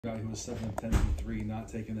Guy who was 7 of 10 from three, not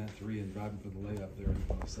taking that three and driving for the layup there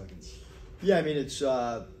in 5 seconds. Yeah, I mean, it's,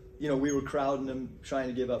 we were crowding him, trying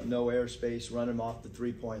to give up no airspace, run him off the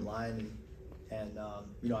three-point line, and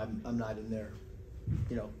I'm not in there.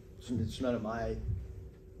 It's none of my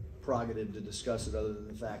prerogative to discuss it other than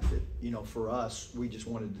the fact that, for us, we just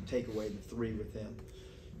wanted to take away the three with him.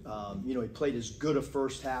 He played as good a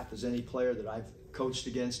first half as any player that I've coached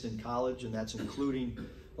against in college, and that's including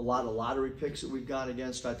a lot of lottery picks that we've gone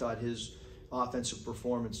against. I thought his offensive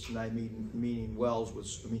performance tonight, meaning Wells,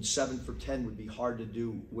 was, 7 for 10 would be hard to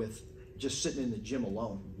do with just sitting in the gym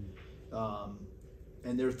alone.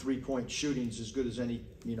 And their three-point shooting's as good as any,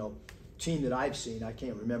 team that I've seen. I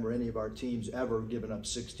can't remember any of our teams ever giving up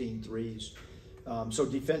 16 threes. So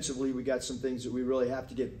defensively, we got some things that we really have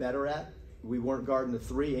to get better at. We weren't guarding the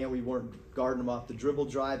three, and we weren't guarding them off the dribble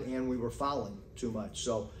drive, and we were fouling too much.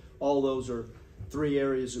 So all those are three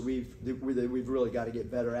areas that we've really got to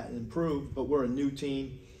get better at and improve. But we're a new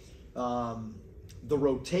team. The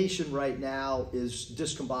rotation right now is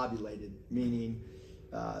discombobulated, meaning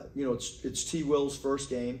it's T. Will's first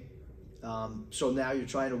game. So now you're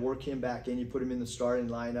trying to work him back in. You put him in the starting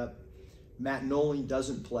lineup. Matt Nolan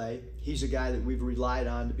doesn't play. He's a guy that we've relied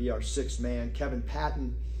on to be our sixth man. Kevin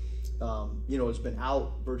Patton, has been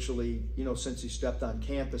out virtually, since he stepped on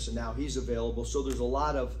campus, and now he's available. So there's a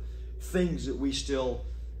lot of things that we still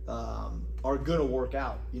are going to work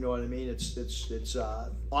out. You know what I mean? It's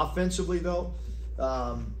offensively though,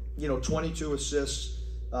 22 assists,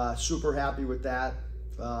 super happy with that.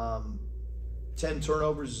 10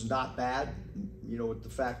 turnovers is not bad, with the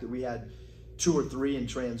fact that we had 2 or 3 in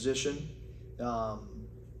transition,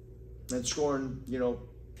 and scoring,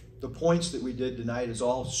 the points that we did tonight is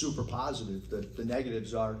all super positive. The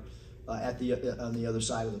negatives are on the other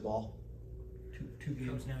side of the ball. Two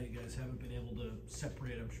games now, you guys haven't been able to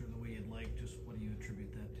separate, I'm sure, the way you'd like. Just what do you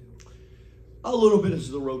attribute that to? A little bit is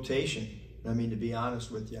the rotation. To be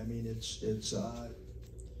honest with you, it's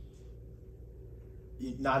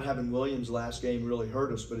not having Williams last game really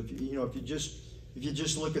hurt us. But if you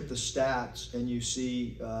just look at the stats and you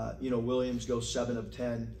see, Williams go 7 of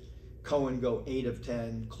 10, Cohen go 8 of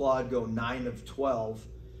 10, Claude go 9 of 12,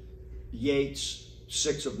 Yates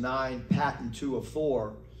 6 of 9, Patton 2 of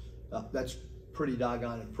 4. That's pretty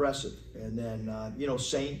doggone impressive. And then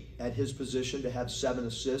Saint at his position to have 7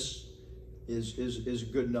 assists is a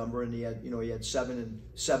good number, and he had 7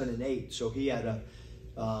 and 8, so he had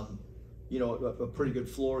a pretty good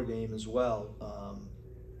floor game as well.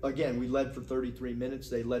 Again, we led for 33 minutes.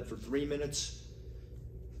 They led for 3 minutes.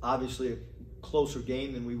 Obviously, a closer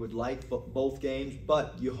game than we would like, both games.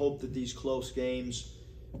 But you hope that these close games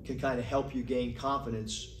can kind of help you gain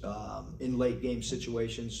confidence in late game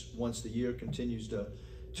situations once the year continues to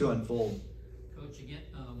unfold. Coach,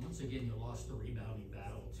 once again, you lost the rebounding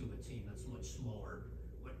battle to a team that's much smaller.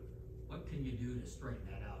 What can you do to straighten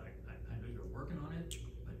that out? I know you're working on it,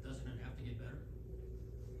 but doesn't it have to get better?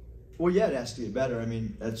 Well, yeah, it has to get better.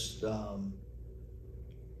 That's.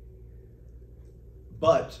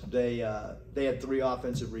 But they had 3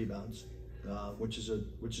 offensive rebounds, which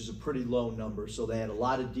is a pretty low number. So they had a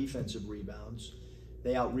lot of defensive rebounds.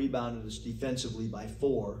 They out-rebounded us defensively by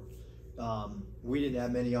 4. We didn't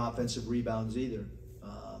have many offensive rebounds either.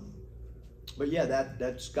 But yeah,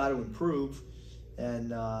 that's got to improve.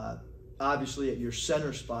 And obviously, at your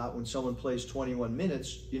center spot, when someone plays 21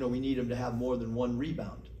 minutes, we need them to have more than 1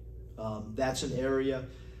 rebound. That's an area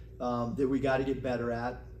that we got to get better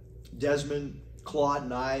at. Desmond, Claude,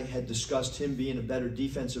 and I had discussed him being a better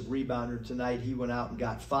defensive rebounder tonight. He went out and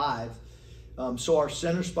got 5. So our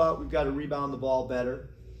center spot, we've got to rebound the ball better.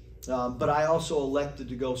 But I also elected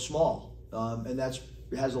to go small, and that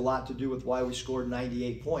has a lot to do with why we scored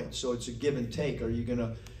 98 points. So it's a give and take. Are you going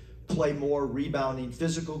to play more rebounding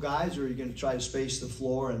physical guys, or are you going to try to space the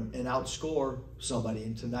floor and outscore somebody?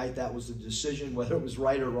 And tonight that was the decision, whether it was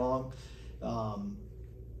right or wrong.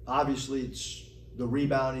 Obviously, it's the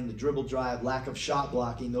rebounding, the dribble drive, lack of shot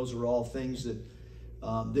blocking. Those are all things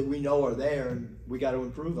that we know are there, and we got to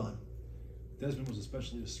improve on. Desmond was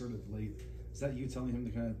especially assertive late. Is that you telling him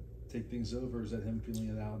to kind of take things over, or is that him feeling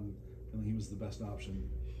it out and feeling he was the best option?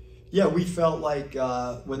 Yeah, we felt like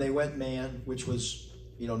when they went man, which was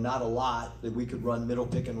not a lot, that we could run middle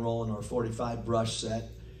pick and roll in our 45 brush set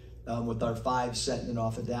with our 5 setting it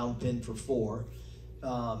off a down pin for 4.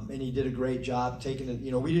 And he did a great job taking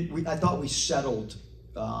it. I thought we settled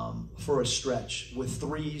for a stretch with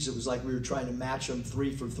 3s. It was like we were trying to match them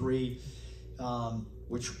 3 for 3,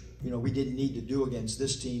 which we didn't need to do against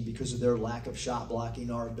this team because of their lack of shot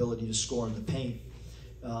blocking, our ability to score in the paint.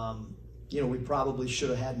 We probably should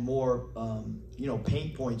have had more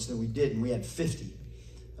paint points than we did, and we had 50.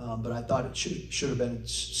 but I thought it should have been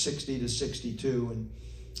 60 to 62.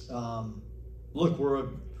 And look, we're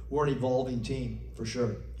an evolving team for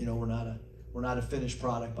sure. You know, we're not a finished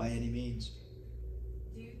product by any means.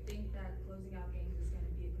 Do you think that closing out games is going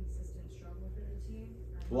to be a consistent struggle for the team?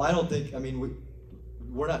 Well, I don't think. I mean,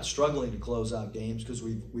 we're not struggling to close out games because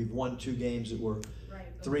we've won 2 games that were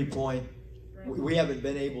Right, 3-point. right. We haven't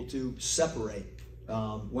been able to separate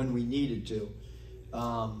when we needed to.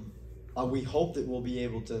 We hope that we'll be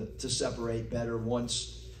able to separate better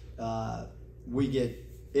once we get.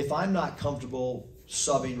 If I'm not comfortable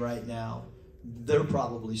subbing right now, they're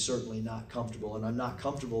probably certainly not comfortable, and I'm not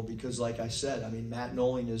comfortable because, like I said, I mean, Matt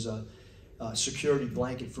Nolan is a security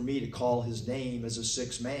blanket for me to call his name as a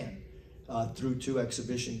 6th man through 2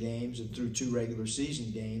 exhibition games and through 2 regular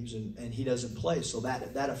season games, and he doesn't play, so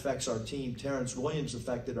that affects our team. Terrence Williams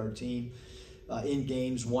affected our team in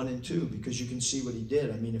games 1 and 2 because you can see what he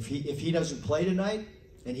did. I mean, if he doesn't play tonight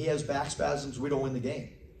and he has back spasms, we don't win the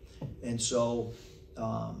game. And so,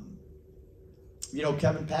 you know,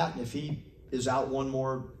 Kevin Patton, if he is out one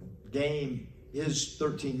more game, his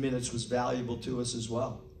 13 minutes was valuable to us as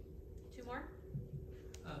well. 2 more?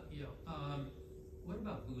 What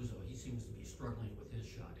about Buzo? He seems to be struggling with his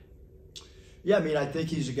shot. Yeah, I mean, I think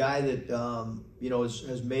he's a guy that you know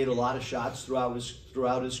has made a lot of shots throughout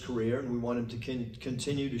his career, and we want him to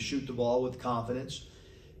continue to shoot the ball with confidence.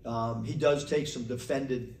 He does take some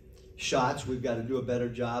defended shots. We've got to do a better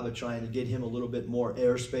job of trying to get him a little bit more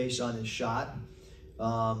airspace on his shot.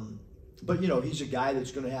 But you know, he's a guy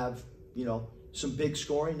that's going to have, you know, some big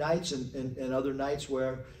scoring nights and other nights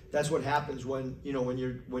where that's what happens when, you know,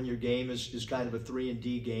 when your game is kind of a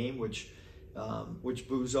 3-and-D game, which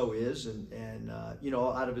Buzo is, and you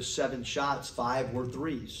know, out of his 7 shots, 5 were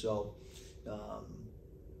threes. So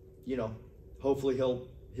you know, hopefully he'll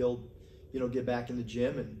you know, get back in the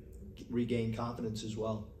gym and regain confidence as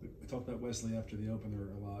well. We talked about Wesley after the opener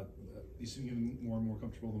a lot. You seem getting more and more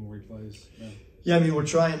comfortable the more he plays. Yeah, I mean, we're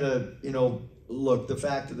trying to, you know, look, the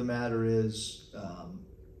fact of the matter is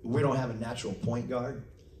we don't have a natural point guard.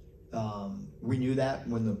 We knew that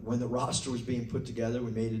when the roster was being put together.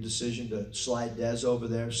 We made a decision to slide Dez over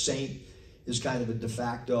there. Saint is kind of a de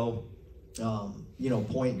facto, you know,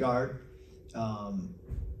 point guard.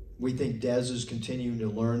 We think Dez is continuing to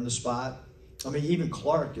learn the spot. I mean, even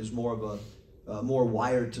Clark is more of a more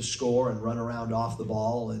wired to score and run around off the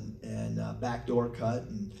ball and backdoor cut,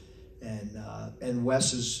 and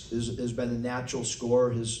Wes has been a natural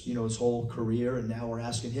scorer his whole career, and now we're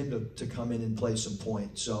asking him to come in and play some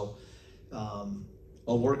points. So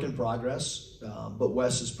a work in progress, but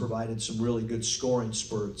Wes has provided some really good scoring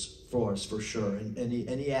spurts for us for sure, and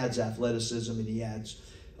he adds athleticism and he adds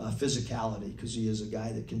physicality because he is a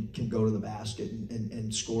guy that can go to the basket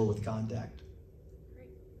and score with contact. Great.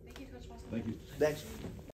 Thank you, Coach Musselman. Thank you. Thanks.